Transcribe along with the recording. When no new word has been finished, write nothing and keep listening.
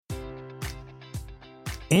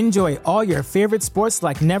Enjoy all your favorite sports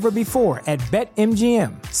like never before at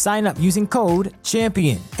BetMGM. Sign up using code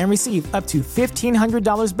CHAMPION and receive up to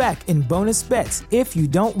 $1,500 back in bonus bets if you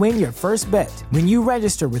don't win your first bet. When you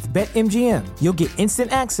register with BetMGM, you'll get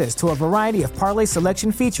instant access to a variety of parlay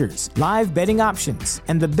selection features, live betting options,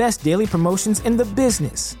 and the best daily promotions in the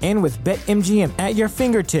business. And with BetMGM at your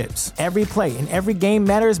fingertips, every play and every game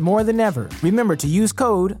matters more than ever. Remember to use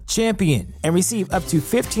code CHAMPION and receive up to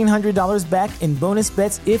 $1,500 back in bonus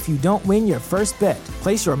bets if you don't win your first bet.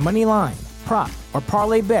 Place your money line, prop, or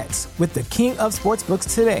parlay bets with the king of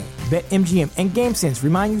sportsbooks today. BetMGM and GameSense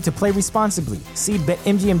remind you to play responsibly. See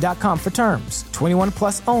BetMGM.com for terms. 21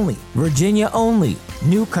 plus only. Virginia only.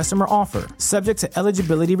 New customer offer. Subject to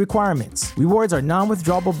eligibility requirements. Rewards are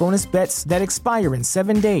non-withdrawable bonus bets that expire in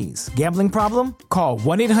 7 days. Gambling problem? Call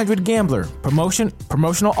 1-800-GAMBLER.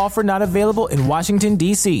 Promotional offer not available in Washington,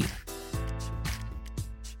 D.C.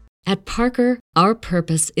 At Parker, our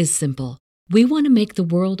purpose is simple. We want to make the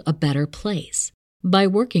world a better place by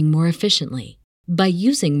working more efficiently, by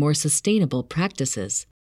using more sustainable practices,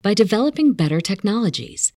 by developing better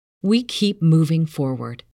technologies. We keep moving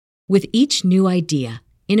forward. With each new idea,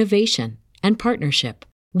 innovation, and partnership,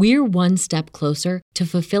 we're one step closer to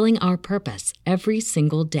fulfilling our purpose every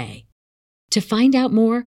single day. To find out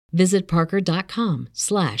more, visit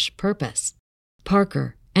parker.com/purpose.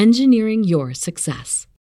 Parker, engineering your success.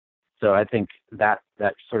 So I think that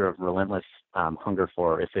sort of relentless hunger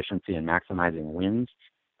for efficiency and maximizing wins,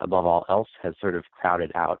 above all else, has sort of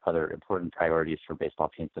crowded out other important priorities for baseball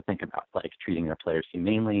teams to think about, like treating their players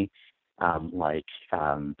humanely,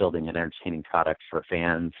 building an entertaining product for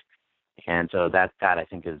fans. And so that I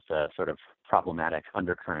think is the sort of problematic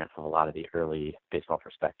undercurrent of a lot of the early baseball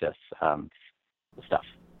prospectus stuff.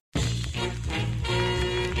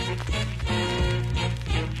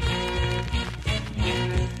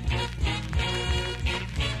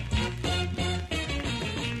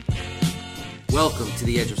 Welcome to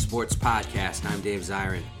the Edge of Sports podcast. I'm Dave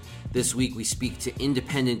Zirin. This week we speak to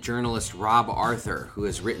independent journalist Rob Arthur, who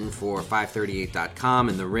has written for 538.com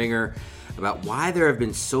and The Ringer about why there have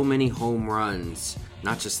been so many home runs,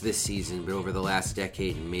 not just this season, but over the last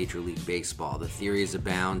decade in Major League Baseball. The theories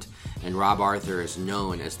abound, and Rob Arthur is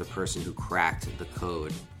known as the person who cracked the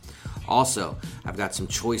code. Also, I've got some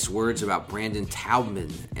choice words about Brandon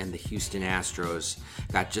Taubman and the Houston Astros.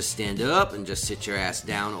 Got Just Stand Up and Just Sit Your Ass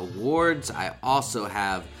Down awards. I also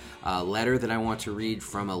have a letter that I want to read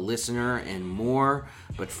from a listener and more.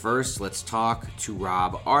 But first, let's talk to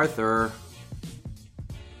Rob Arthur.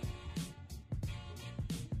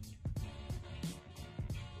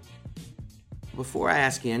 Before I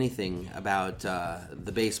ask you anything about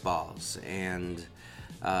the baseballs and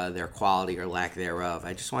their quality or lack thereof,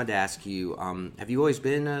 I just wanted to ask you, have you always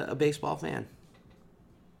been a baseball fan?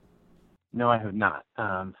 No, I have not.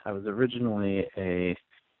 I was originally a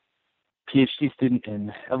PhD student in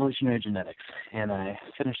evolutionary genetics, and I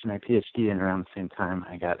finished my PhD, and around the same time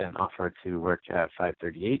I got an offer to work at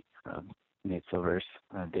 538, Nate Silver's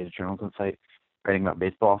data journalism site, writing about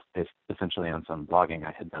baseball, based essentially on some blogging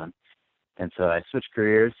I had done. And so I switched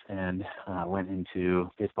careers and went into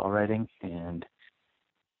baseball writing, and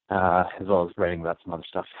as well as writing about some other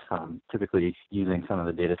stuff, typically using some of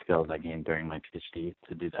the data skills I gained during my PhD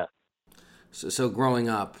to do that. So growing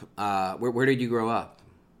up, where did you grow up?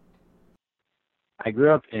 I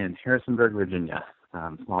grew up in Harrisonburg, Virginia,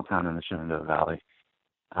 small town in the Shenandoah Valley,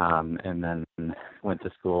 and then went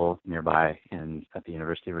to school nearby at the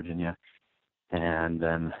University of Virginia, and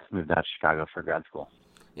then moved out to Chicago for grad school.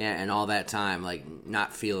 Yeah, and all that time, like,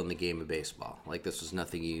 not feeling the game of baseball. Like, this was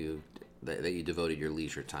nothing that you devoted your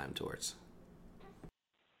leisure time towards.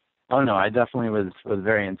 Oh, no, I definitely was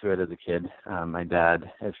very into it as a kid. My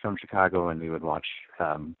dad is from Chicago, and we would watch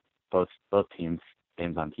both teams'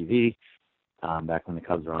 games on TV back when the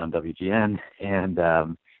Cubs were on WGN. And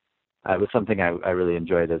it was something I really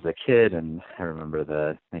enjoyed as a kid, and I remember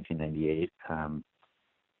the 1998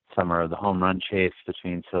 summer of the home run chase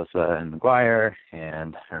between Sosa and McGuire,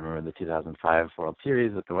 and I remember the 2005 World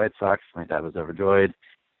Series with the White Sox. My dad was overjoyed.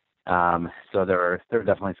 So there were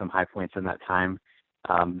definitely some high points in that time.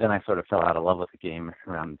 Then I sort of fell out of love with the game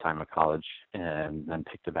around the time of college, and then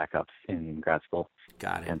picked it back up in grad school.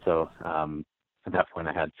 Got it. And so at that point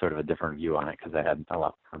I had sort of a different view on it because I had a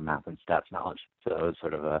lot more math and stats knowledge. So it was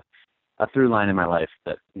sort of a through line in my life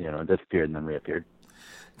that, disappeared and then reappeared.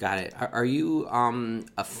 Got it. Are you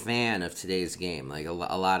a fan of today's game? Like a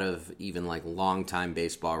lot of even like longtime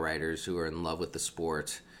baseball writers who are in love with the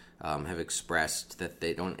sport have expressed that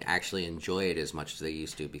they don't actually enjoy it as much as they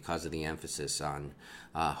used to because of the emphasis on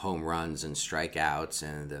home runs and strikeouts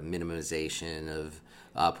and the minimization of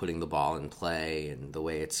putting the ball in play and the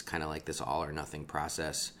way it's kind of like this all or nothing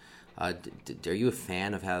process. Are you a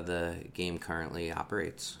fan of how the game currently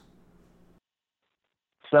operates?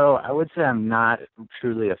 So I would say I'm not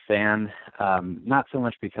truly a fan, not so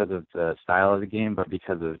much because of the style of the game, but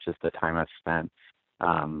because of just the time I've spent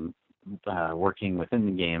working within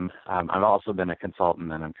the game. I've also been a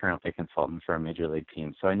consultant, and I'm currently a consultant for a major league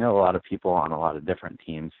team. So I know a lot of people on a lot of different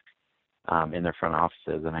teams in their front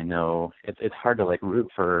offices, and I know it's hard to like root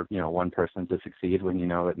for one person to succeed when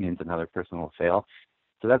it means another person will fail.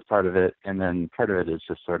 So that's part of it, and then part of it is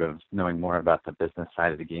just sort of knowing more about the business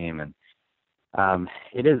side of the game. And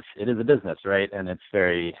it is a business, right? And it's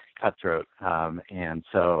very cutthroat, and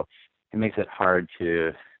so it makes it hard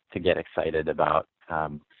to get excited about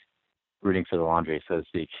rooting for the laundry, so to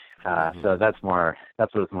speak. So that's what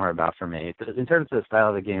it's more about for me. In terms of the style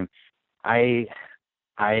of the game, I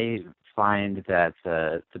find that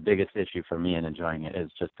the biggest issue for me in enjoying it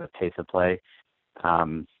is just the pace of play,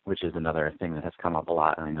 which is another thing that has come up a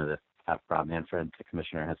lot, and I know that Rob Manfred, the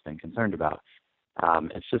commissioner, has been concerned about.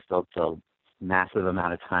 It's just the massive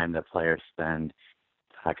amount of time that players spend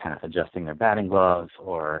kind of adjusting their batting gloves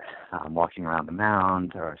or walking around the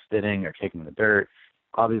mound or spitting or kicking the dirt.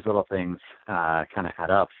 All these little things kind of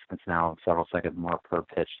add up. It's now several seconds more per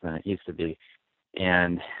pitch than it used to be.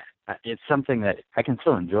 And it's something that I can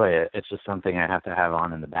still enjoy it. It's just something I have to have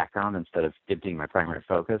on in the background instead of it being my primary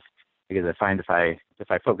focus. Because I find if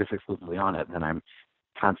I focus exclusively on it, then I'm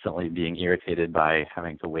constantly being irritated by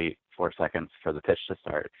having to wait 4 seconds for the pitch to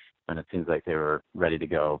start when it seems like they were ready to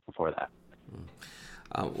go before that.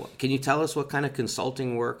 Can you tell us what kind of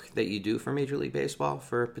consulting work that you do for Major League Baseball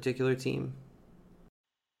for a particular team?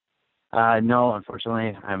 No,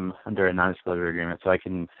 unfortunately, I'm under a non-disclosure agreement, so I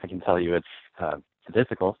can tell you it's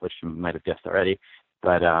statistical, which you might have guessed already,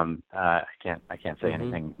 but I can't say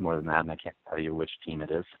anything more than that, and I can't tell you which team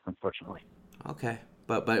it is, unfortunately. Okay,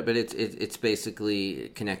 but it's basically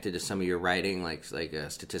connected to some of your writing, like a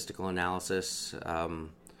statistical analysis.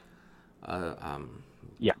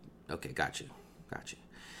 Yeah. Okay, got you.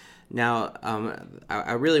 Now,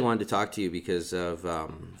 I really wanted to talk to you because of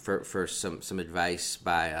for some advice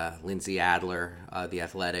by Lindsay Adler, The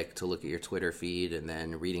Athletic, to look at your Twitter feed and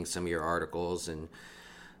then reading some of your articles, and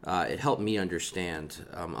it helped me understand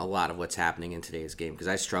a lot of what's happening in today's game because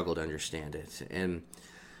I struggle to understand it. And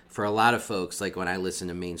for a lot of folks, like when I listen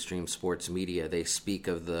to mainstream sports media, they speak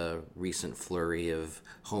of the recent flurry of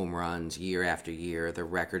home runs year after year, the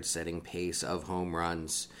record-setting pace of home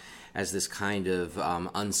runs, as this kind of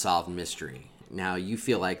unsolved mystery. Now, you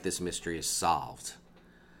feel like this mystery is solved.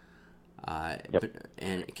 Yep.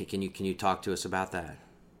 And can you talk to us about that?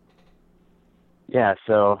 Yeah,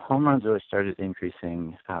 so home runs really started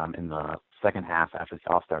increasing in the second half after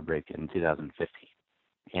the All-Star break in 2015.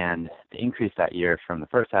 And the increase that year from the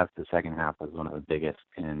first half to the second half was one of the biggest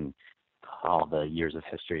in all the years of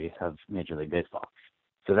history of Major League Baseball.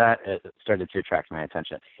 So that started to attract my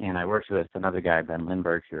attention. And I worked with another guy, Ben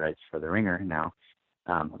Lindbergh, who writes for The Ringer now,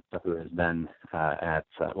 who has been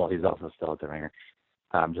he's also still at The Ringer,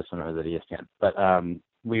 just when I was at ESPN. But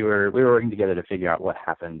we were working together to figure out what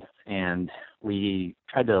happened. And we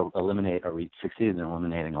tried to we succeeded in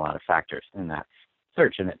eliminating a lot of factors in that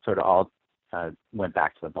search. And it sort of all went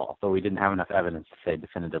back to the ball. So we didn't have enough evidence to say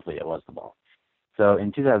definitively it was the ball. So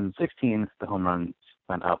in 2016, the home runs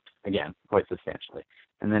went up again quite substantially.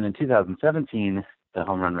 And then in 2017, the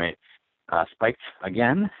home run rate spiked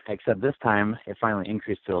again, except this time it finally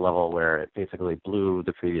increased to a level where it basically blew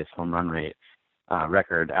the previous home run rate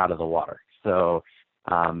record out of the water. So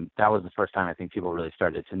that was the first time I think people really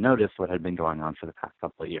started to notice what had been going on for the past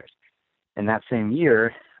couple of years. In that same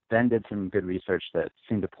year, Ben did some good research that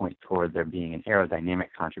seemed to point toward there being an aerodynamic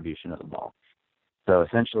contribution of the ball. So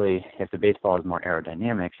essentially, if the baseball is more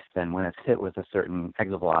aerodynamic, then when it's hit with a certain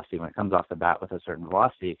exit velocity, when it comes off the bat with a certain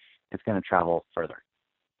velocity, it's going to travel further.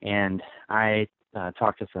 And I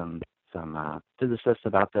talked to some physicists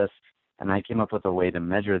about this, and I came up with a way to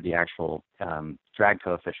measure the actual drag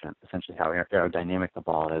coefficient, essentially how aerodynamic the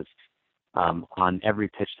ball is, on every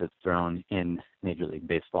pitch that's thrown in Major League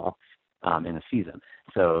Baseball in a season.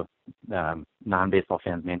 So non-baseball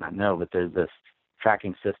fans may not know, but there's this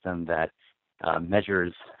tracking system that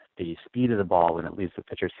measures the speed of the ball when it leaves the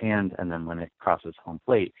pitcher's hand and then when it crosses home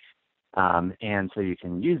plate. And so you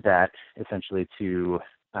can use that essentially to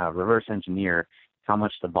reverse engineer how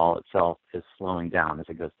much the ball itself is slowing down as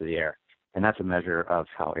it goes through the air. And that's a measure of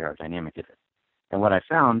how aerodynamic it is. And what I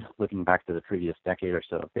found, looking back to the previous decade or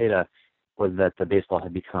so of data, was that the baseball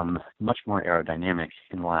had become much more aerodynamic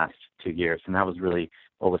in the last 2 years. And that was really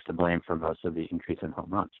what was to blame for most of the increase in home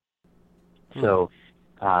runs. So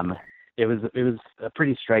it was a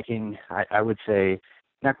pretty striking, I would say,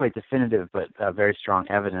 not quite definitive, but very strong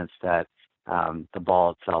evidence that the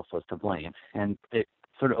ball itself was to blame. And it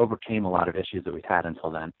sort of overcame a lot of issues that we'd had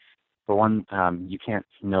until then. For one, you can't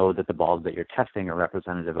know that the balls that you're testing are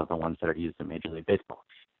representative of the ones that are used in Major League Baseball.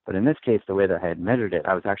 But in this case, the way that I had measured it,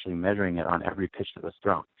 I was actually measuring it on every pitch that was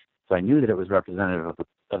thrown. So I knew that it was representative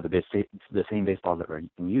of the same baseballs that were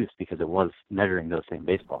in use because it was measuring those same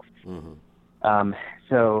baseballs. Mm-hmm.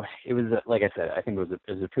 So it was, like I said, I think it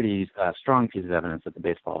was a pretty strong piece of evidence that the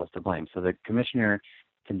baseball was to blame. So the commissioner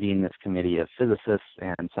convened this committee of physicists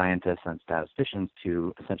and scientists and statisticians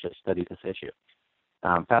to essentially study this issue.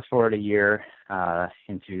 Fast forward a year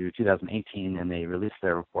into 2018, and they released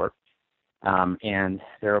their report. And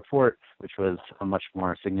their report, which was a much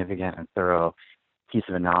more significant and thorough piece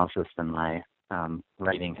of analysis than my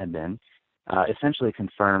writing had been, essentially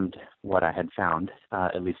confirmed what I had found,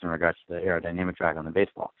 at least in regards to the aerodynamic drag on the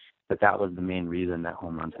baseball. But that was the main reason that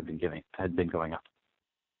home runs had been going up.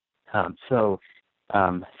 So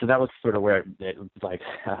that was sort of where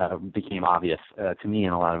it became obvious to me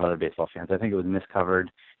and a lot of other baseball fans. I think it was miscovered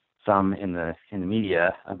some in the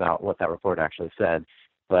media about what that report actually said.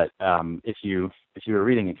 But if you were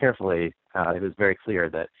reading it carefully, it was very clear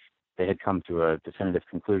that they had come to a definitive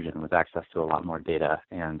conclusion with access to a lot more data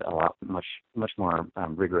and much more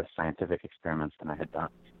rigorous scientific experiments than I had done.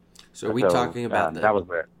 So are we talking about that was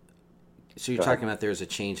where? So you're talking about there's a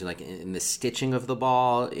change in the stitching of the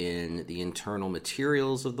ball, in the internal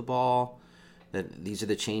materials of the ball, that these are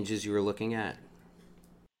the changes you were looking at?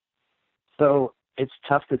 So it's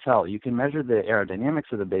tough to tell. You can measure the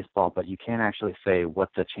aerodynamics of the baseball, but you can't actually say what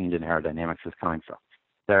the change in aerodynamics is coming from.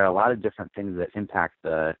 There are a lot of different things that impact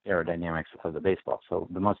the aerodynamics of the baseball. So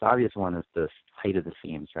the most obvious one is the height of the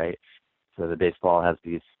seams, right? So the baseball has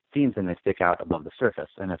these seams and they stick out above the surface.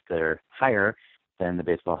 And if they're higher, then the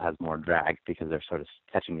baseball has more drag because they're sort of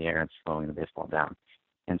catching the air and slowing the baseball down.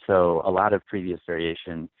 And so a lot of previous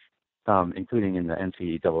variation, including in the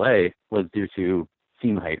NCAA, was due to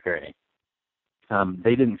seam height varying.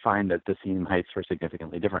 They didn't find that the seam heights were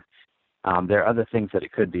significantly different. There are other things that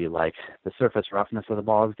it could be, like the surface roughness of the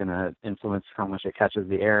ball is going to influence how much it catches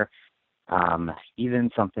the air.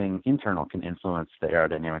 Even something internal can influence the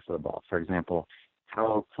aerodynamics of the ball. For example,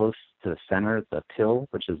 how close to the center the pill,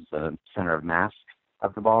 which is the center of mass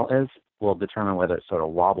of the ball, is, will determine whether it sort of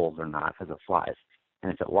wobbles or not as it flies.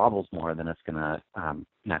 And if it wobbles more, then it's going to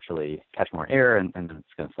naturally catch more air and then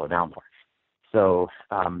it's going to slow down more. So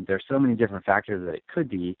there's so many different factors that it could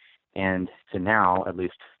be, and to now, at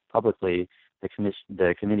least publicly,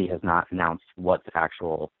 the committee has not announced what the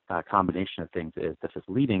actual combination of things is that is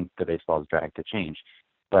leading the baseball's drag to change.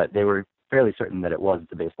 But they were fairly certain that it was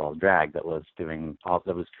the baseball's drag that was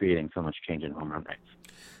creating so much change in home run rates.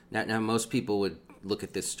 Now, most people would look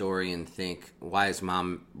at this story and think, why is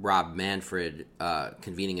Rob Manfred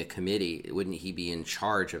convening a committee? Wouldn't he be in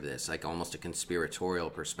charge of this, like almost a conspiratorial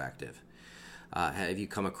perspective? Have you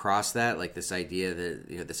come across that, like this idea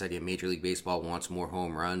that Major League Baseball wants more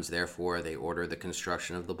home runs, therefore they order the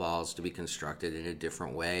construction of the balls to be constructed in a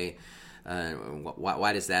different way?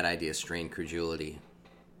 Why does that idea strain credulity?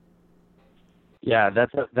 Yeah, that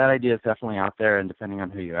idea is definitely out there, and depending on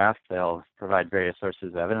who you ask, they'll provide various sources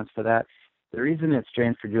of evidence for that. The reason it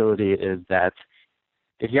strains credulity is that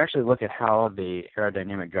if you actually look at how the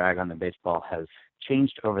aerodynamic drag on the baseball has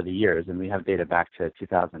changed over the years, and we have data back to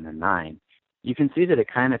 2009, you can see that it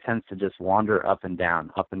kind of tends to just wander up and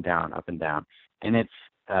down, up and down, up and down. And it's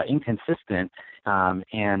inconsistent,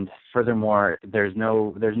 and furthermore, there's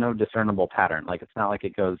no discernible pattern. Like, it's not like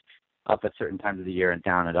it goes up at certain times of the year and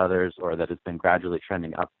down at others, or that it's been gradually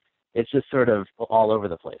trending up. It's just sort of all over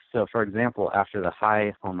the place. So, for example, after the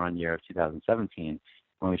high home run year of 2017,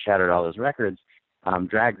 when we shattered all those records,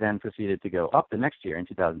 drag then proceeded to go up the next year in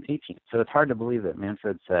 2018. So it's hard to believe that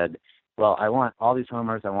Manfred said, well, I want all these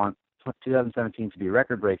homers, I want 2017 to be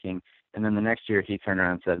record-breaking, and then the next year he turned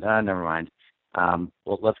around and said, never mind.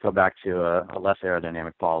 Well, let's go back to a less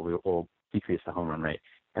aerodynamic ball. We will decrease the home run rate.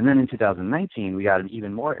 And then in 2019, we got an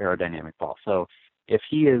even more aerodynamic ball. So if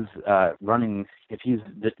he is if he's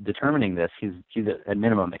determining this, he's at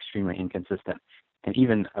minimum extremely inconsistent. And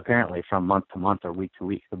even apparently from month to month or week to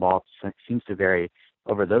week, the ball seems to vary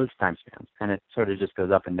over those time spans. And it sort of just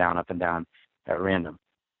goes up and down at random.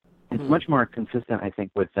 It's much more consistent, I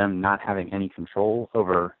think, with them not having any control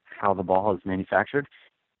over how the ball is manufactured,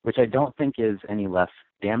 which I don't think is any less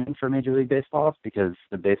damning for Major League Baseball, because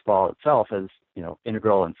the baseball itself is,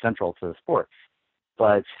 integral and central to the sport.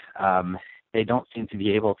 But they don't seem to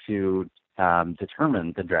be able to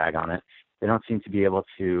determine the drag on it. They don't seem to be able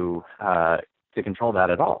to control that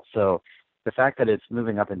at all. So the fact that it's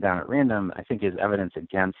moving up and down at random, I think, is evidence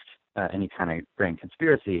against any kind of brain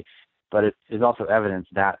conspiracy, but it is also evidence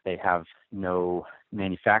that they have no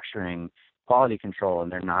manufacturing quality control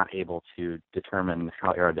and they're not able to determine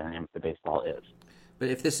how aerodynamic the baseball is. But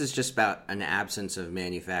if this is just about an absence of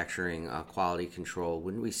manufacturing quality control,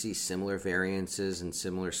 wouldn't we see similar variances and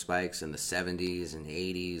similar spikes in the 70s and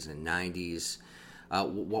 80s and 90s?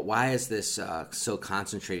 Why has this so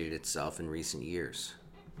concentrated itself in recent years?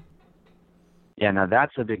 Yeah, now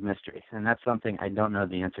that's a big mystery, and that's something I don't know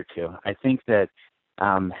the answer to. I think that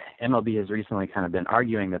MLB has recently kind of been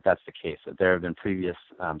arguing that that's the case, that there have been previous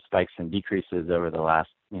spikes and decreases over the last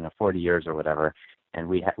 40 years or whatever, and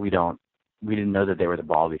we didn't know that they were the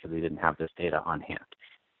ball because we didn't have this data on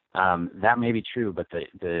hand. That may be true, but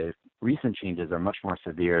the recent changes are much more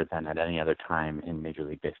severe than at any other time in Major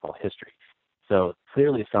League Baseball history. So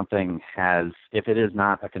clearly something has, if it is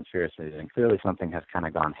not a conspiracy, then clearly something has kind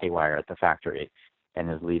of gone haywire at the factory and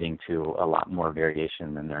is leading to a lot more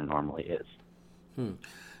variation than there normally is.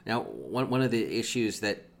 Now, one of the issues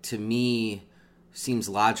that to me seems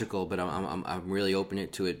logical, but I'm really open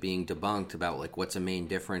to it being debunked about like what's a main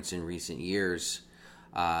difference in recent years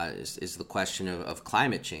is the question of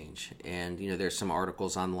climate change. And there's some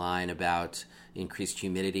articles online about increased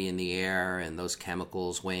humidity in the air and those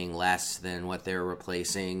chemicals weighing less than what they're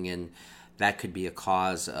replacing, and that could be a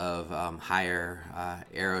cause of higher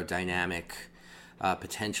aerodynamic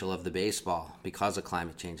potential of the baseball because of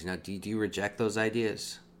climate change. Now, do you reject those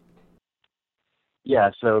ideas?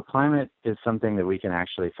 Yeah, so climate is something that we can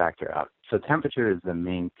actually factor out. So temperature is the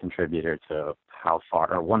main contributor to how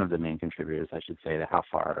far, or one of the main contributors, I should say, to how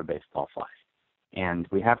far a baseball flies. And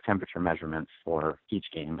we have temperature measurements for each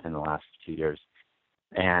game in the last 2 years.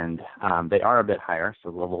 And they are a bit higher,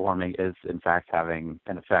 so global warming is, in fact, having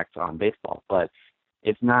an effect on baseball. But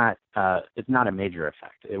it's not a major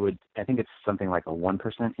effect. I think it's something like a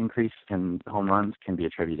 1% increase in home runs can be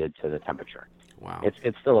attributed to the temperature. Wow.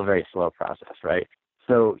 It's still a very slow process, right?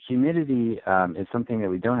 So humidity is something that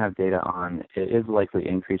we don't have data on. It is likely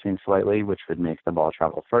increasing slightly, which would make the ball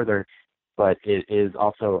travel further, but it is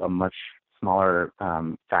also a much smaller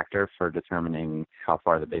factor for determining how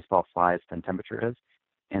far the baseball flies than temperature is.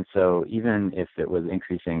 And so even if it was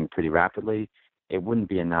increasing pretty rapidly, it wouldn't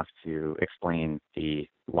be enough to explain the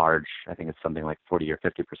large, I think it's something like 40 or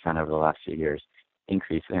 50% over the last few years,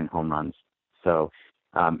 increase in home runs. So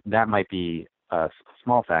that might be a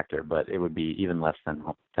small factor, but it would be even less than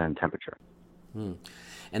temperature. And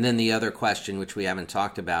then the other question, which we haven't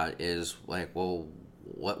talked about, is like, well,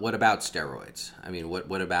 what about steroids? I mean,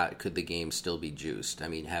 what about, could the game still be juiced? I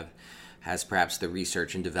mean, has perhaps the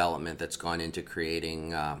research and development that's gone into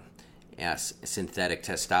creating synthetic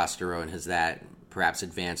testosterone, has that perhaps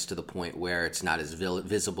advanced to the point where it's not as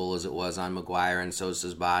visible as it was on McGwire and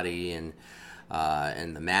Sosa's body, and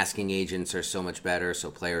the masking agents are so much better,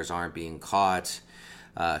 so players aren't being caught?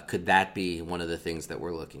 Could that be one of the things that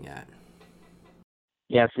we're looking at?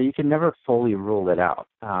 Yeah, so you can never fully rule it out.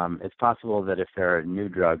 It's possible that if there are new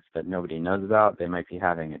drugs that nobody knows about, they might be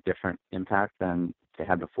having a different impact than they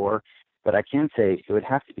had before. But I can say it would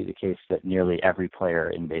have to be the case that nearly every player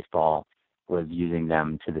in baseball was using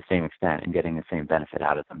them to the same extent and getting the same benefit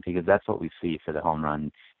out of them, because that's what we see for the home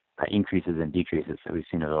run increases and decreases that we've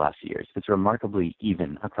seen over the last few years. It's remarkably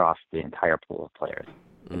even across the entire pool of players.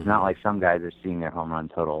 It's not like some guys are seeing their home run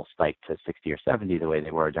total spike to 60 or 70 the way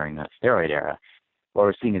they were during the steroid era. What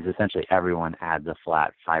we're seeing is essentially everyone adds a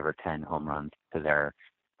flat 5 or 10 home runs to their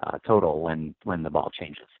total when the ball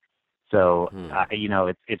changes. So,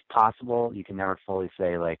 it's possible. You can never fully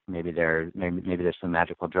say, like, maybe there's some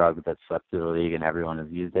magical drug that's swept through the league and everyone has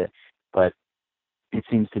used it. But it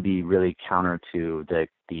seems to be really counter to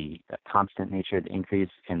the constant nature of the increase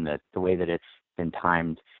and the way that it's been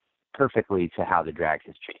timed perfectly to how the drag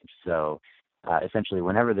has changed. So, essentially,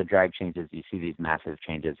 whenever the drag changes, you see these massive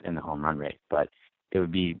changes in the home run rate. But it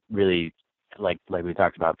would be really, like we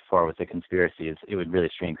talked about before with the conspiracies, it would really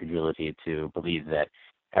strain credulity to believe that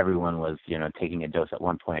everyone was, taking a dose at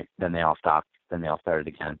one point, then they all stopped, then they all started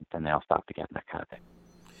again, then they all stopped again, that kind of thing.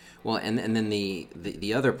 Well, and then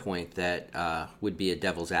the other point that would be a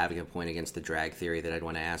devil's advocate point against the drag theory that I'd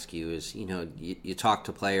want to ask you is, you talk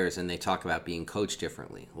to players and they talk about being coached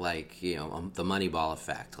differently, like, the Moneyball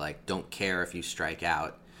effect, like, don't care if you strike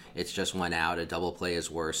out. It's just 1 out. A double play is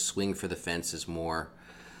worse. Swing for the fence is more.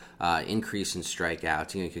 Increase in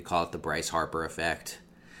strikeouts. You could call it the Bryce Harper effect.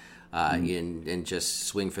 And just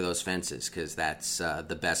swing for those fences, because that's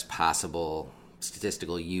the best possible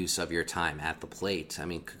statistical use of your time at the plate. I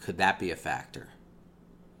mean, could that be a factor?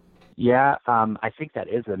 Yeah, I think that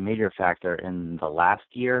is a major factor in the last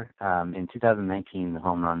year. In 2019, the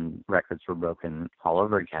home run records were broken all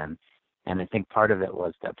over again. And I think part of it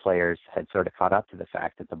was that players had sort of caught up to the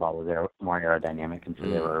fact that the ball was more aerodynamic, and so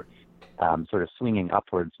they were sort of swinging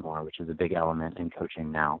upwards more, which is a big element in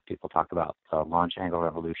coaching now. People talk about the launch angle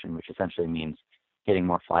revolution, which essentially means hitting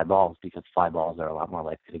more fly balls because fly balls are a lot more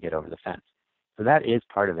likely to get over the fence. So that is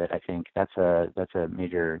part of it. I think that's a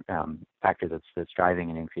major factor that's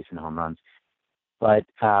driving an increase in home runs. But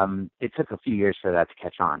it took a few years for that to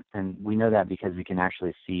catch on, and we know that because we can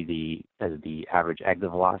actually see the average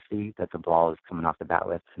exit velocity that the ball is coming off the bat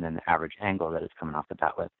with, and then the average angle that it's coming off the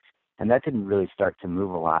bat with, and that didn't really start to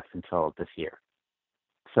move a lot until this year.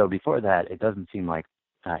 So before that, it doesn't seem like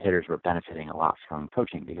hitters were benefiting a lot from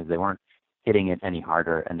coaching because they weren't hitting it any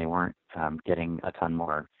harder and they weren't getting a ton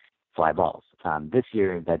more fly balls. This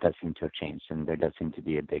year, that does seem to have changed, and there does seem to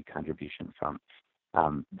be a big contribution from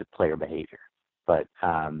the player behavior. But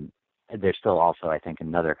there's still also, I think,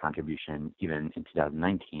 another contribution, even in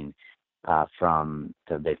 2019, from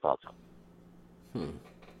the baseball itself.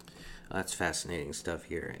 That's fascinating stuff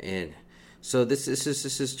here. And so this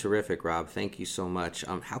is terrific, Rob. Thank you so much.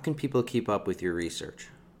 How can people keep up with your research?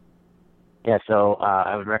 Yeah, so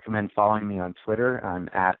I would recommend following me on Twitter. I'm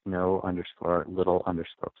at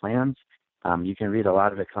no_little_plans. You can read a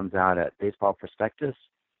lot of it comes out at Baseball Prospectus.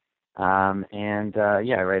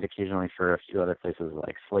 I write occasionally for a few other places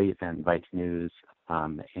like Slate and Vice News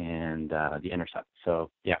and The Intercept. So,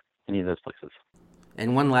 yeah, any of those places.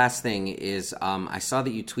 And one last thing is I saw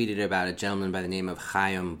that you tweeted about a gentleman by the name of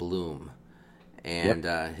Chaim Bloom and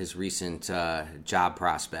his recent job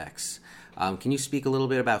prospects. Can you speak a little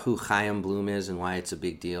bit about who Chaim Bloom is and why it's a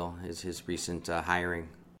big deal, his recent hiring?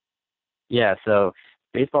 Yeah, so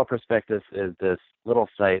Baseball Prospectus is this little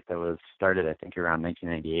site that was started, I think, around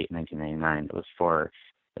 1998, 1999. It was for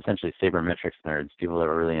essentially sabermetrics nerds, people that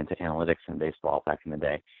were really into analytics in baseball back in the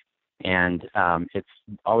day. And it's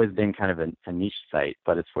always been kind of a niche site,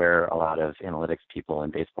 but it's where a lot of analytics people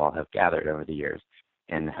in baseball have gathered over the years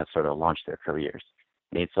and have sort of launched their careers.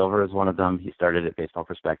 Nate Silver is one of them. He started at Baseball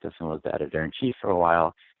Prospectus and was the editor-in-chief for a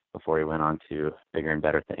while before he went on to bigger and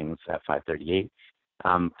better things at 538.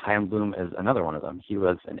 Chaim Bloom is another one of them. He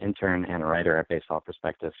was an intern and a writer at Baseball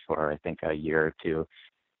Prospectus for, I think, a year or two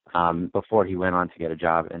before he went on to get a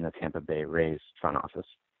job in the Tampa Bay Rays front office.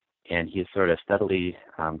 And he's sort of steadily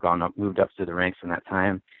moved up through the ranks in that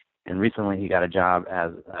time. And recently he got a job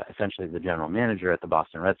as essentially the general manager at the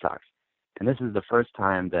Boston Red Sox. And this is the first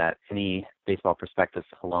time that any Baseball Prospectus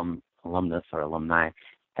alumnus or alumni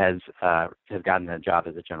has gotten a job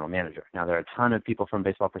as a general manager. Now, there are a ton of people from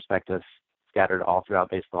Baseball Prospectus scattered all throughout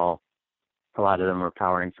baseball. A lot of them are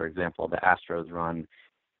powering, for example, the Astros run.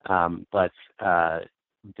 But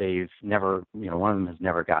they've never, one of them has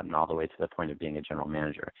never gotten all the way to the point of being a general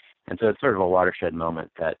manager. And so it's sort of a watershed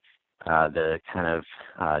moment that the kind of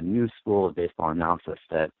new school of baseball analysis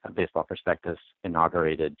that Baseball Prospectus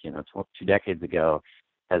inaugurated, 2 decades ago,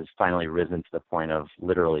 has finally risen to the point of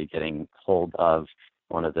literally getting hold of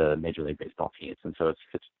one of the Major League Baseball teams. And so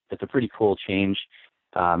it's a pretty cool change.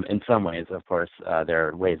 In some ways, of course, there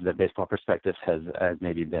are ways that Baseball Prospectus has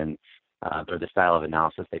maybe been, or the style of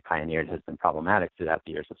analysis they pioneered has been problematic throughout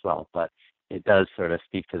the years as well. But it does sort of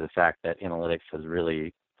speak to the fact that analytics has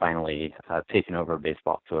really finally taken over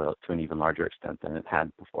baseball to an even larger extent than it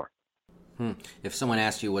had before. If someone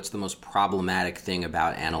asked you what's the most problematic thing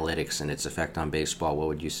about analytics and its effect on baseball, what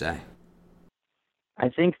would you say? I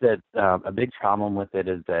think that a big problem with it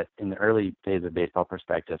is that in the early days of Baseball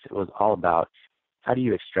Prospectus, it was all about how do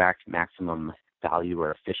you extract maximum value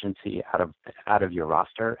or efficiency out of your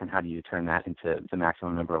roster, and how do you turn that into the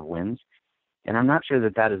maximum number of wins. And I'm not sure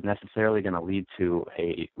that is necessarily going to lead to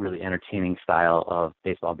a really entertaining style of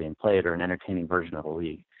baseball being played or an entertaining version of a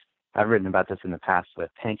league. I've written about this in the past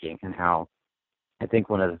with tanking and how I think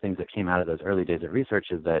one of the things that came out of those early days of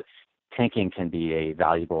research is that tanking can be a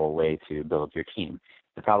valuable way to build your team.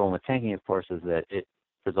 The problem with tanking, of course, is that it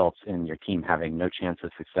results in your team having no chance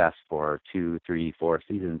of success for 2, 3, 4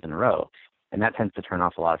 seasons in a row. And that tends to turn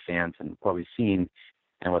off a lot of fans. And what we've seen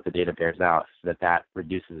and what the data bears out is that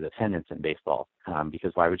reduces attendance in baseball.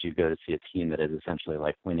 Because why would you go to see a team that is essentially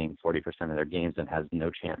like winning 40% of their games and has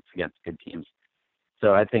no chance against good teams?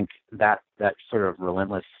 So I think that sort of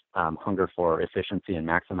relentless hunger for efficiency and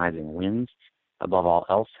maximizing wins, above all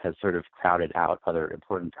else, has sort of crowded out other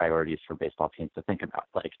important priorities for baseball teams to think about,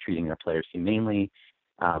 like treating their players humanely,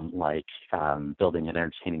 building an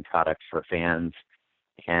entertaining product for fans.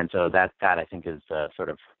 And so that I think is the sort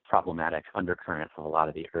of problematic undercurrent of a lot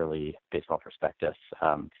of the early Baseball Prospectus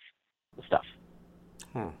stuff.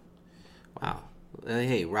 Wow.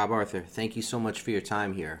 Hey, Rob Arthur, thank you so much for your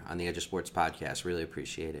time here on the Edge of Sports podcast. Really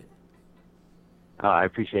appreciate it. I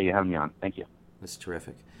appreciate you having me on. Thank you. That's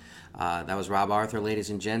terrific. That was Rob Arthur, ladies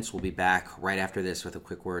and gents. We'll be back right after this with a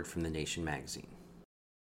quick word from The Nation magazine.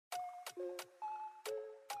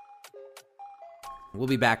 We'll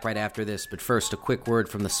be back right after this, but first, a quick word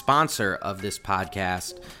from the sponsor of this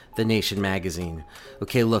podcast, The Nation magazine.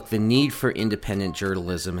 Okay, look, the need for independent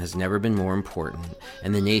journalism has never been more important,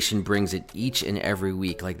 and The Nation brings it each and every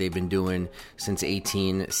week like they've been doing since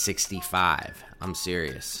 1865. I'm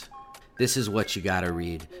serious. This is what you gotta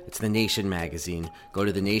read. It's The Nation magazine. Go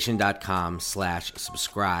to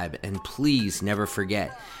thenation.com/subscribe, and please never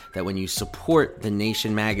forget that when you support The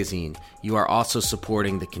Nation magazine, you are also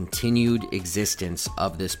supporting the continued existence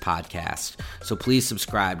of this podcast. So please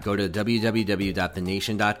subscribe. Go to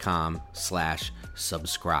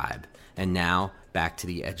www.thenation.com/subscribe. And now, back to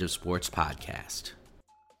the Edge of Sports podcast.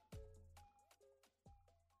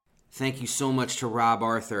 Thank you so much to Rob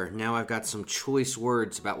Arthur. Now I've got some choice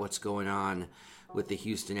words about what's going on with the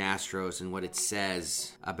Houston Astros and what it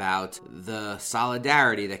says about the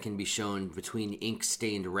solidarity that can be shown between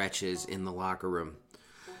ink-stained wretches in the locker room.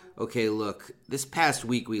 Okay, look, this past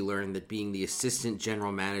week we learned that being the assistant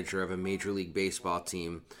general manager of a Major League Baseball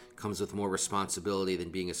team comes with more responsibility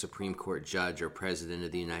than being a Supreme Court judge or president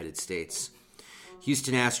of the United States.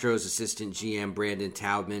 Houston Astros assistant GM Brandon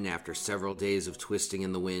Taubman, after several days of twisting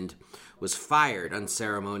in the wind, was fired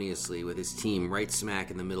unceremoniously with his team right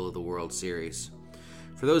smack in the middle of the World Series.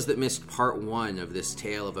 For those that missed part one of this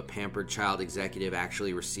tale of a pampered child executive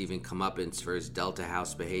actually receiving comeuppance for his Delta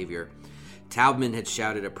House behavior, Taubman had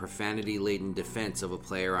shouted a profanity-laden defense of a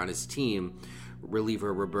player on his team,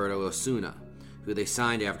 reliever Roberto Osuna, who they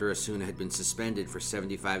signed after Osuna had been suspended for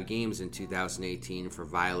 75 games in 2018 for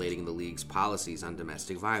violating the league's policies on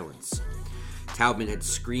domestic violence. Taubman had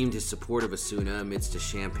screamed his support of Osuna amidst a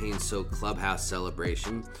champagne-soaked clubhouse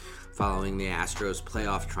celebration following the Astros'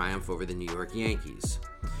 playoff triumph over the New York Yankees.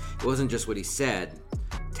 It wasn't just what he said.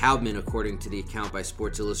 Taubman, according to the account by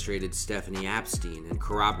Sports Illustrated's Stephanie Apstein and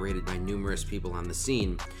corroborated by numerous people on the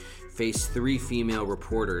scene, faced 3 female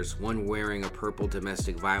reporters, one wearing a purple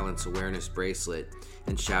domestic violence awareness bracelet,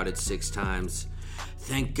 and shouted 6 times,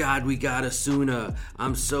 "Thank God we got Osuna!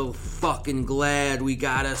 I'm so fucking glad we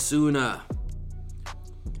got Osuna!"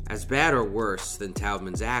 As bad or worse than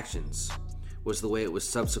Taubman's actions was the way it was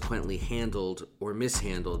subsequently handled or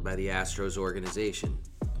mishandled by the Astros organization.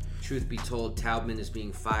 Truth be told, Taubman is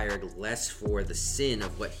being fired less for the sin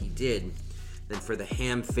of what he did than for the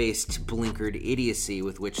ham-faced, blinkered idiocy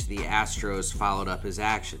with which the Astros followed up his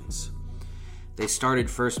actions. They started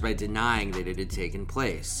first by denying that it had taken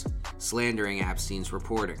place, slandering Apstein's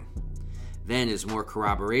reporting. Then, as more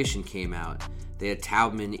corroboration came out, they had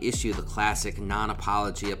Taubman issue the classic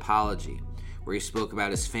non-apology apology, where he spoke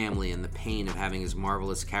about his family and the pain of having his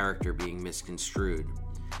marvelous character being misconstrued.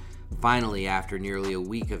 Finally, after nearly a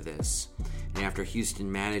week of this, and after Houston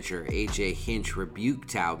manager A.J. Hinch rebuked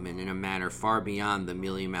Taubman in a manner far beyond the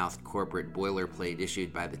mealy-mouthed corporate boilerplate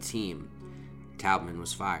issued by the team, Taubman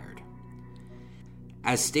was fired.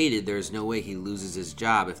 As stated, there is no way he loses his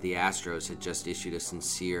job if the Astros had just issued a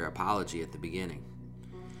sincere apology at the beginning.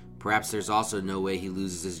 Perhaps there's also no way he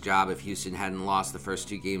loses his job if Houston hadn't lost the first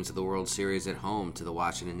 2 games of the World Series at home to the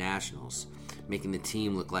Washington Nationals, making the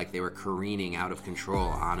team look like they were careening out of control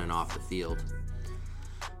on and off the field.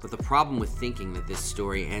 But the problem with thinking that this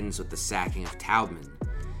story ends with the sacking of Taubman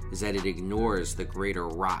is that it ignores the greater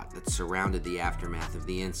rot that surrounded the aftermath of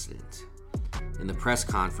the incident. In the press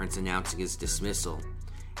conference announcing his dismissal,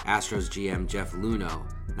 Astros GM Jeff Luhnow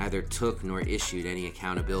neither took nor issued any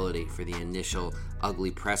accountability for the initial ugly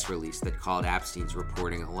press release that called Apstein's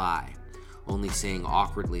reporting a lie, only saying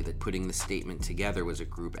awkwardly that putting the statement together was a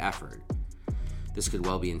group effort. This could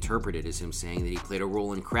well be interpreted as him saying that he played a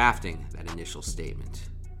role in crafting that initial statement,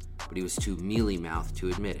 but he was too mealy-mouthed to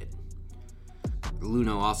admit it.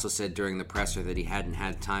 Luhnow also said during the presser that he hadn't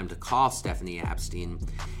had time to call Stephanie Apstein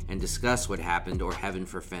and discuss what happened or, heaven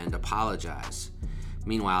forfend, apologize.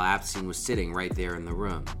 Meanwhile, Apstein was sitting right there in the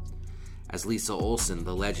room. As Lisa Olson,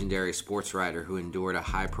 the legendary sports writer who endured a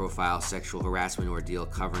high-profile sexual harassment ordeal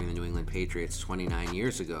covering the New England Patriots 29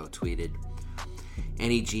 years ago, tweeted,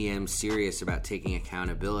 "Any GM serious about taking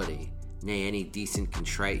accountability, nay, any decent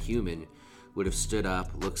contrite human, would have stood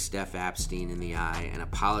up, looked Steph Apstein in the eye, and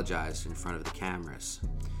apologized in front of the cameras.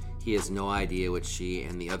 He has no idea what she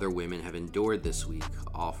and the other women have endured this week,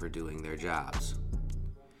 all for doing their jobs."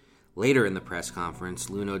 Later in the press conference,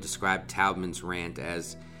 Luhnow described Taubman's rant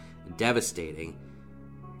as devastating,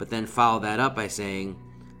 but then followed that up by saying,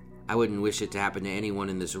 "I wouldn't wish it to happen to anyone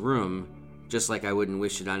in this room, Just like I wouldn't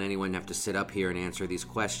wish it on anyone to have to sit up here and answer these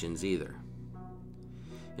questions either.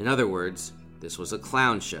 In other words, this was a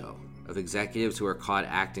clown show of executives who are caught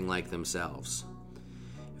acting like themselves.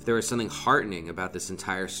 If there was something heartening about this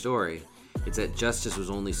entire story, it's that justice was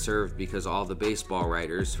only served because all the baseball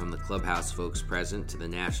writers, from the clubhouse folks present to the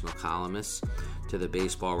national columnists to the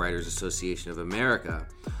Baseball Writers Association of America,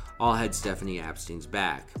 all had Stephanie Apstein's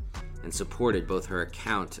back and supported both her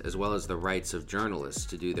account as well as the rights of journalists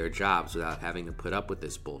to do their jobs without having to put up with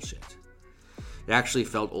this bullshit. It actually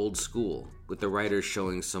felt old school, with the writers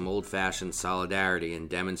showing some old-fashioned solidarity and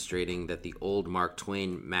demonstrating that the old Mark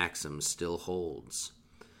Twain maxim still holds.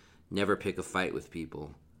 Never pick a fight with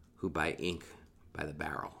people who buy ink by the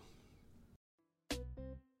barrel.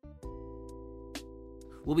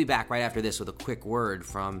 We'll be back right after this with a quick word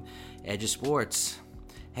from Edge of Sports.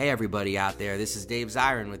 Hey everybody out there, this is Dave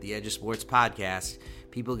Zirin with the Edge of Sports podcast.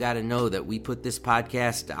 People got to know that we put this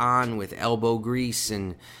podcast on with elbow grease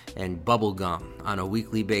and bubble gum on a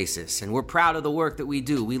weekly basis. And we're proud of the work that we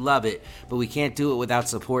do. We love it, but we can't do it without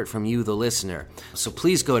support from you, the listener. So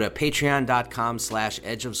please go to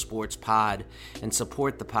patreon.com/edgeofsportspod and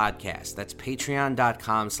support the podcast. That's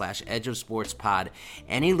patreon.com/edgeofsportspod.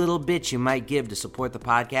 Any little bit you might give to support the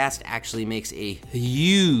podcast actually makes a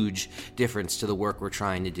huge difference to the work we're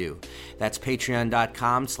trying to do. That's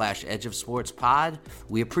patreon.com/edgeofsportspod.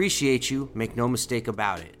 We appreciate you, make no mistake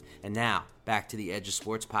about it. And now, back to the Edge of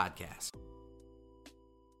Sports podcast.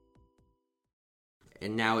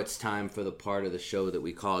 And now it's time for the part of the show that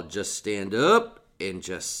we call Just Stand Up and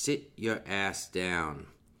Just Sit Your Ass Down.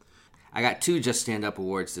 I got 2 Just Stand Up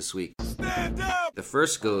awards this week. Stand up! The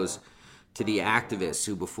first goes to the activists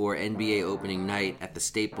who, before NBA opening night at the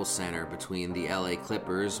Staples Center between the LA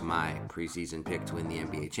Clippers, my preseason pick to win the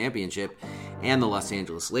NBA championship, and the Los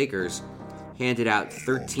Angeles Lakers, handed out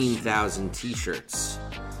 13,000 t-shirts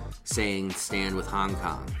saying "Stand with Hong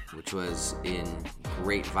Kong," which was in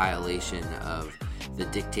great violation of the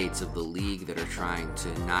dictates of the league that are trying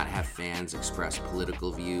to not have fans express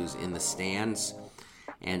political views in the stands,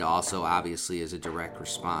 and also obviously as a direct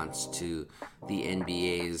response to the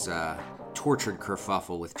NBA's tortured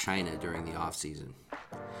kerfuffle with China during the offseason.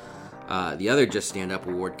 The other Just Stand Up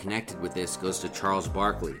award connected with this goes to Charles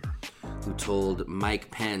Barkley, who told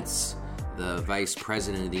Mike Pence, the Vice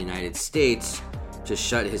President of the United States, to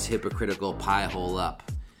shut his hypocritical pie hole up.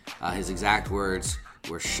 His exact words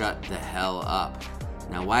were, "Shut the hell up."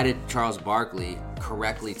 Now, why did Charles Barkley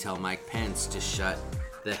correctly tell Mike Pence to shut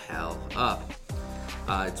the hell up?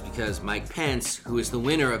 It's because Mike Pence, who is the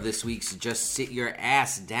winner of this week's Just Sit Your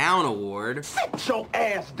Ass Down award, sit your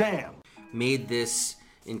ass down, made this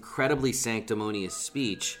incredibly sanctimonious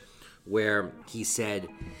speech where he said,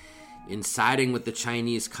 "In siding with the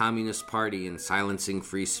Chinese Communist Party and silencing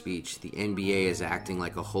free speech, the NBA is acting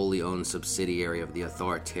like a wholly owned subsidiary of the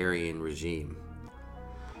authoritarian regime."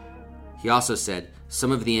 He also said,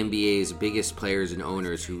 "Some of the NBA's biggest players and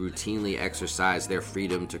owners who routinely exercise their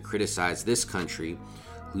freedom to criticize this country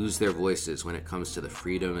lose their voices when it comes to the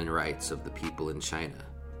freedom and rights of the people in China."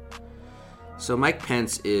 So Mike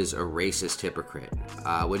Pence is a racist hypocrite.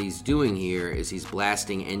 What he's doing here is he's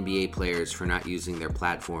blasting NBA players for not using their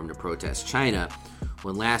platform to protest China,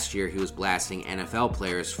 when last year he was blasting NFL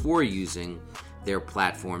players for using their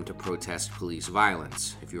platform to protest police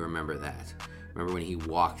violence, if you remember that. Remember when he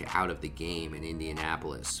walked out of the game in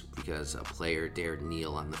Indianapolis because a player dared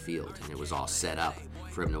kneel on the field, and it was all set up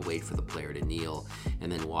for him to wait for the player to kneel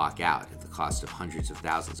and then walk out at the cost of hundreds of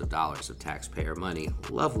thousands of dollars of taxpayer money.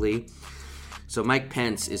 Lovely. So Mike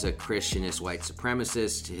Pence is a Christianist white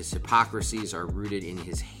supremacist. His hypocrisies are rooted in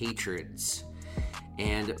his hatreds.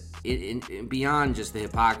 And beyond just the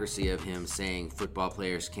hypocrisy of him saying football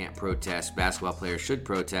players can't protest, basketball players should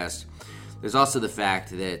protest, there's also the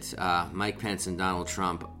fact that Mike Pence and Donald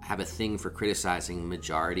Trump have a thing for criticizing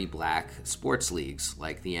majority black sports leagues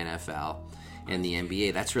like the NFL and the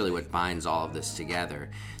NBA. That's really what binds all of this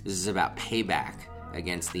together. This is about payback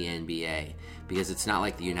against the NBA, because it's not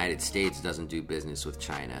like the United States doesn't do business with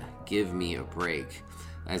China. Give me a break.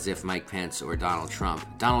 As if Mike Pence or Donald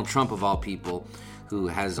Trump of all people, who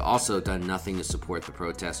has also done nothing to support the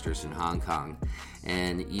protesters in Hong Kong,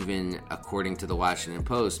 and even according to the Washington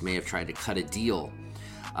Post, may have tried to cut a deal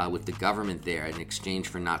with the government there in exchange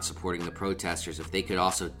for not supporting the protesters if they could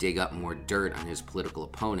also dig up more dirt on his political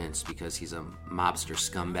opponents, because he's a mobster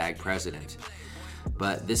scumbag president.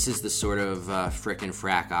 But this is the sort of frickin'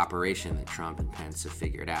 frack operation that Trump and Pence have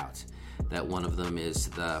figured out. That one of them is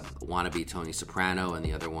the wannabe Tony Soprano and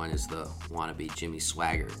the other one is the wannabe Jimmy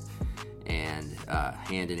Swaggart. And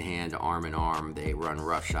hand in hand, arm in arm, they run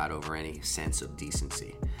roughshod over any sense of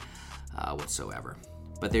decency whatsoever.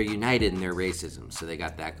 but they're united in their racism, so they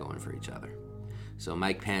got that going for each other. So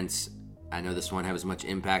Mike Pence, I know this won't have as much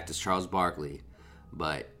impact as Charles Barkley,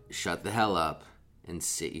 but shut the hell up and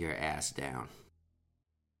sit your ass down.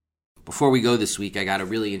 Before we go this week, I got a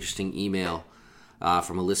really interesting email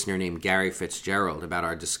from a listener named Gary Fitzgerald about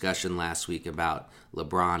our discussion last week about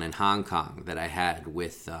LeBron and Hong Kong that I had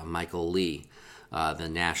with Michael Lee, the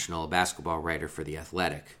national basketball writer for The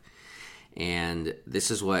Athletic. And this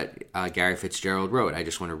is what Gary Fitzgerald wrote. I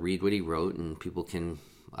just want to read what he wrote, and people can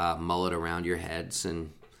mull it around your heads,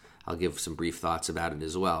 and I'll give some brief thoughts about it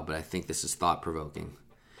as well, but I think this is thought-provoking.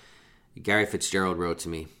 Gary Fitzgerald wrote to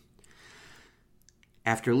me,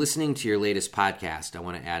 "After listening to your latest podcast, I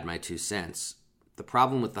want to add my 2 cents. The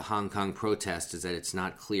problem with the Hong Kong protest is that it's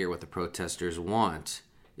not clear what the protesters want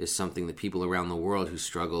is something that people around the world who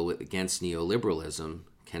struggle against neoliberalism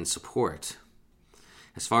can support.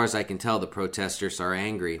 As far as I can tell, the protesters are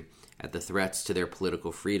angry at the threats to their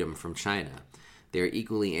political freedom from China. They are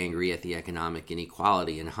equally angry at the economic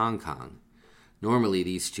inequality in Hong Kong. Normally,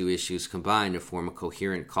 these two issues combine to form a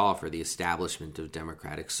coherent call for the establishment of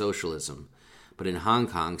democratic socialism. But in Hong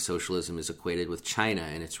Kong, socialism is equated with China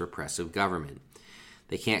and its repressive government.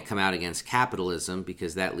 They can't come out against capitalism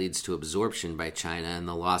because that leads to absorption by China and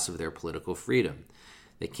the loss of their political freedom.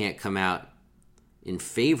 They can't come out in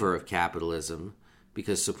favor of capitalism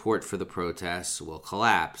because support for the protests will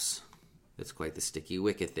collapse." That's quite the sticky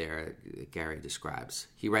wicket there, Gary describes.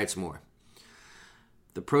 He writes more.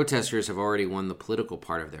 "The protesters have already won the political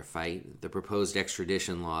part of their fight. The proposed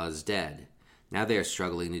extradition law is dead. Now they are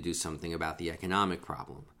struggling to do something about the economic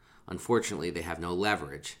problem. Unfortunately, they have no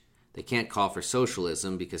leverage. They can't call for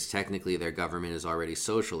socialism because technically their government is already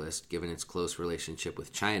socialist given its close relationship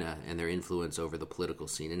with China and their influence over the political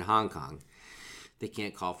scene in Hong Kong. They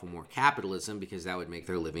can't call for more capitalism because that would make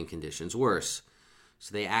their living conditions worse.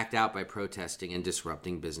 So they act out by protesting and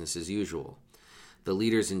disrupting business as usual. The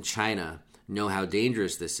leaders in China know how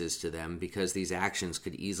dangerous this is to them because these actions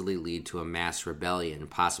could easily lead to a mass rebellion,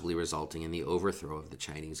 possibly resulting in the overthrow of the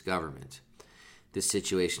Chinese government. This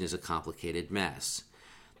situation is a complicated mess.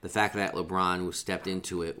 The fact that LeBron stepped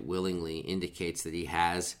into it willingly indicates that he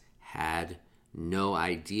has had no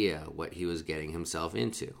idea what he was getting himself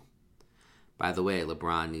into. By the way,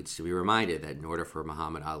 LeBron needs to be reminded that in order for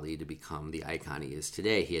Muhammad Ali to become the icon he is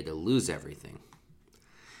today, he had to lose everything.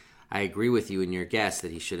 I agree with you and your guess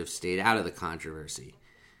that he should have stayed out of the controversy."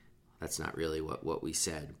 That's not really what we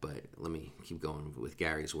said, but let me keep going with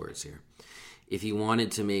Gary's words here. "If he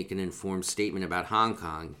wanted to make an informed statement about Hong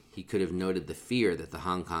Kong, he could have noted the fear that the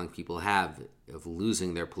Hong Kong people have of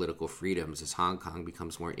losing their political freedoms as Hong Kong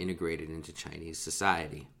becomes more integrated into Chinese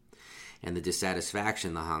society, and the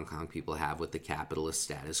dissatisfaction the Hong Kong people have with the capitalist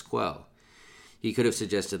status quo. He could have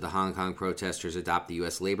suggested the Hong Kong protesters adopt the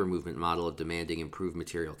U.S. labor movement model of demanding improved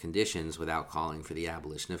material conditions without calling for the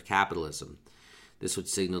abolition of capitalism. This would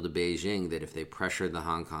signal to Beijing that if they pressured the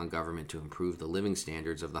Hong Kong government to improve the living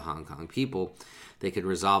standards of the Hong Kong people, they could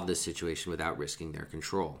resolve this situation without risking their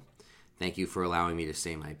control. Thank you for allowing me to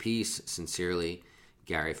say my piece. Sincerely,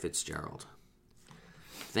 Gary Fitzgerald."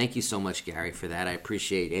 Thank you so much, Gary, for that. I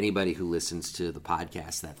appreciate anybody who listens to the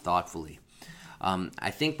podcast that thoughtfully. I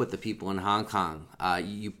think with the people in Hong Kong,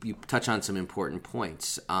 you touch on some important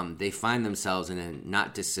points. They find themselves in a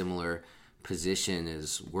not dissimilar position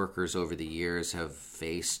as workers over the years have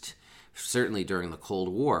faced, certainly during the Cold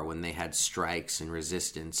War when they had strikes and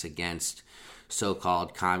resistance against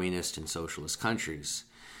so-called communist and socialist countries.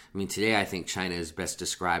 I mean, today I think China is best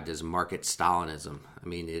described as market Stalinism. I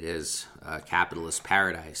mean, it is a capitalist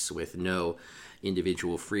paradise with no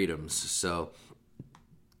individual freedoms. So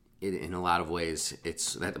in a lot of ways,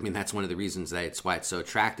 that's one of the reasons that it's why it's so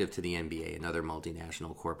attractive to the NBA and other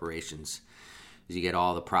multinational corporations. You get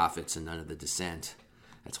all the profits and none of the dissent.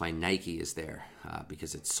 That's why Nike is there,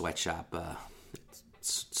 because it's sweatshop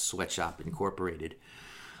incorporated.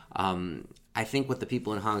 I think what the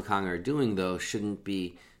people in Hong Kong are doing, though, shouldn't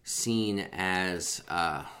be seen as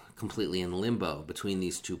completely in limbo between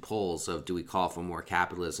these two poles of do we call for more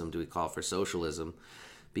capitalism, do we call for socialism?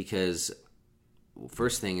 Because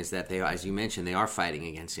first thing is that they, as you mentioned, they are fighting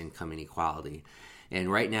against income inequality. And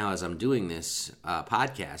right now, as I'm doing this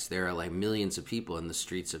podcast, there are like millions of people in the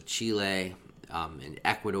streets of Chile, in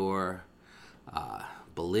Ecuador,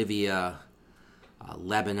 Bolivia,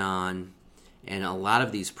 Lebanon, and a lot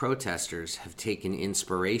of these protesters have taken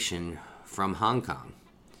inspiration from Hong Kong.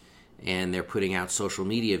 And they're putting out social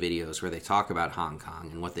media videos where they talk about Hong Kong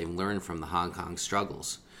and what they've learned from the Hong Kong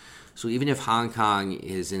struggles. So even if Hong Kong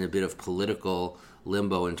is in a bit of political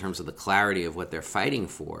limbo in terms of the clarity of what they're fighting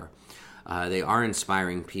for, They are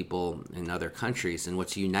inspiring people in other countries. And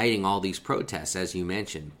what's uniting all these protests, as you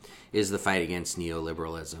mentioned, is the fight against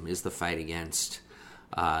neoliberalism, is the fight against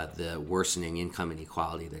the worsening income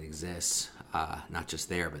inequality that exists, not just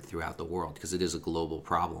there, but throughout the world, because it is a global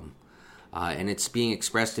problem. And it's being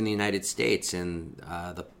expressed in the United States in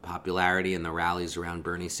the popularity and the rallies around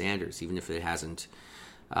Bernie Sanders, even if it hasn't.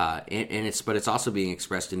 But it's also being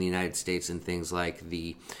expressed in the United States in things like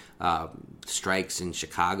the strikes in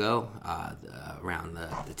Chicago around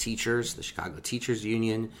the teachers, the Chicago Teachers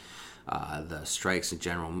Union, the strikes in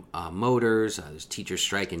General Motors. There's a teacher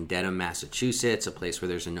strike in Dedham, Massachusetts, a place where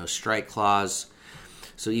there's a no strike clause.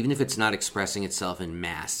 So even if it's not expressing itself in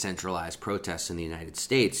mass centralized protests in the United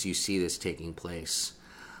States, you see this taking place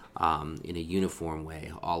in a uniform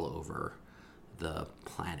way all over the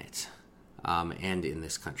planet and in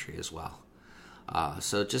this country as well.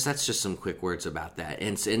 So that's just some quick words about that.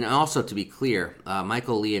 And also, to be clear,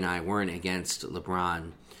 Michael Lee and I weren't against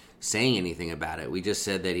LeBron saying anything about it. We just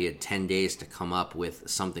said that he had 10 days to come up with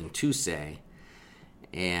something to say,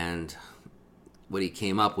 and what he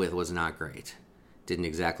came up with was not great. Didn't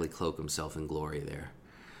exactly cloak himself in glory there.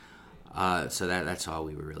 So that's all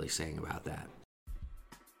we were really saying about that.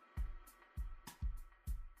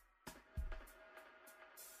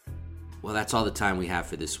 Well, that's all the time we have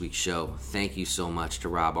for this week's show. Thank you so much to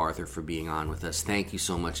Rob Arthur for being on with us. Thank you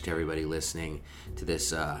so much to everybody listening to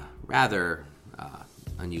this rather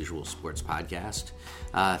unusual sports podcast.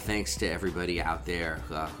 Thanks to everybody out there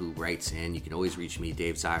who writes in. You can always reach me,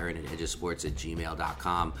 Dave Zirin, at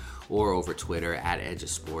edgeofsports@gmail.com or over Twitter at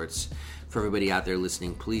edgeofsports. For everybody out there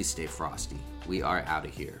listening, please stay frosty. We are out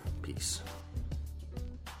of here. Peace.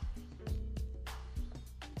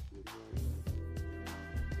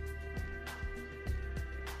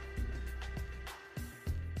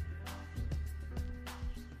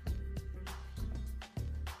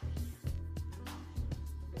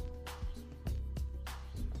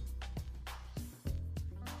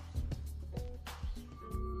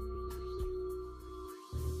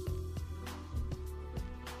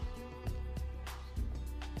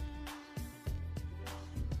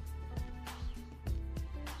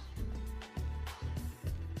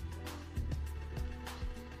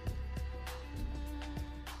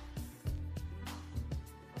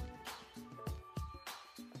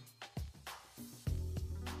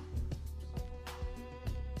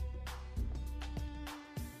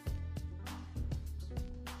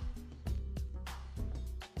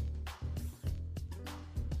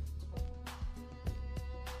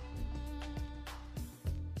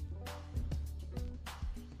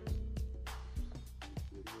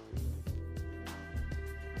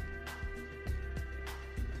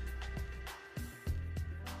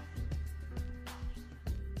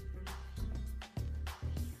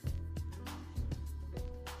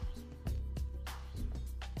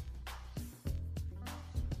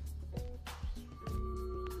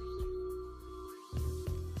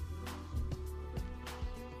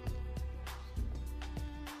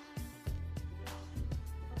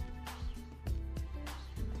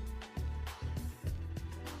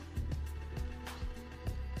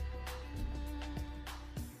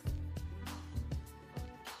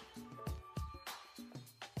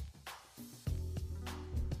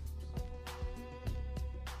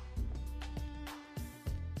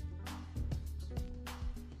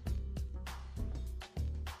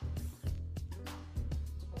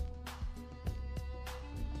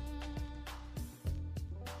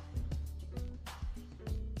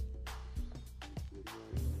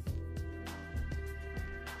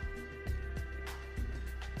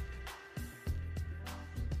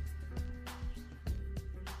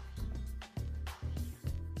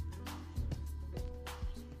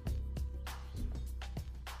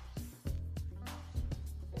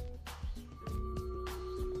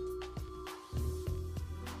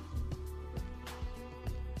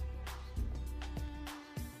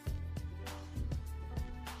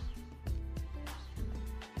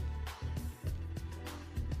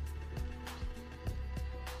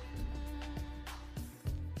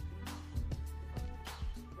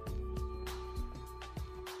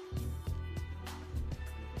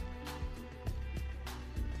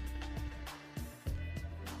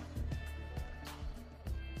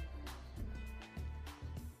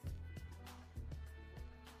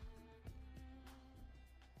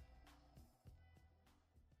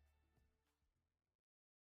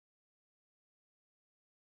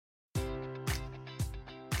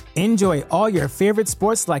 Enjoy all your favorite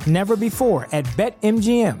sports like never before at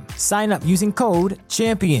BetMGM. Sign up using code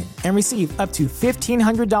CHAMPION and receive up to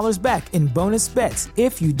 $1,500 back in bonus bets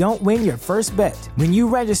if you don't win your first bet. When you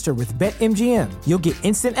register with BetMGM, you'll get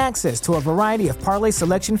instant access to a variety of parlay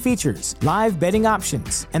selection features, live betting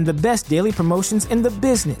options, and the best daily promotions in the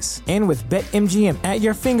business. And with BetMGM at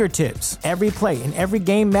your fingertips, every play and every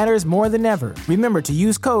game matters more than ever. Remember to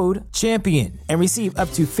use code CHAMPION and receive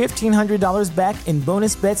up to $1,500 back in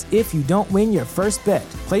bonus bets if you don't win your first bet.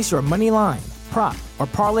 Place your money line, prop, or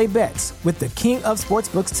parlay bets with the king of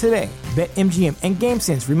sportsbooks today. BetMGM and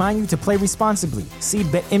GameSense remind you to play responsibly. See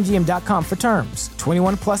BetMGM.com for terms.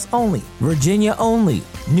 21 plus only. Virginia only.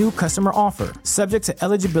 New customer offer. Subject to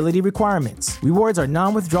eligibility requirements. Rewards are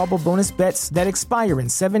non-withdrawable bonus bets that expire in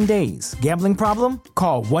 7 days. Gambling problem?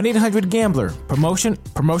 Call 1-800-GAMBLER.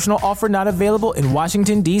 Promotional offer not available in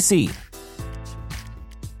Washington, D.C.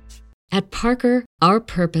 At Parker, our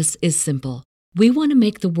purpose is simple. We want to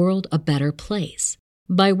make the world a better place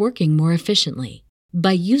by working more efficiently,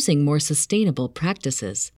 by using more sustainable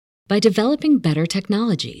practices, by developing better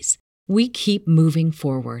technologies. We keep moving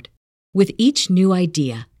forward. With each new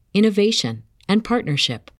idea, innovation, and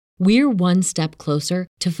partnership, we're one step closer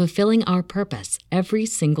to fulfilling our purpose every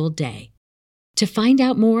single day. To find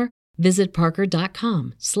out more, visit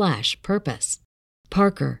parker.com/purpose.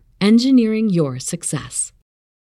 Parker, engineering your success.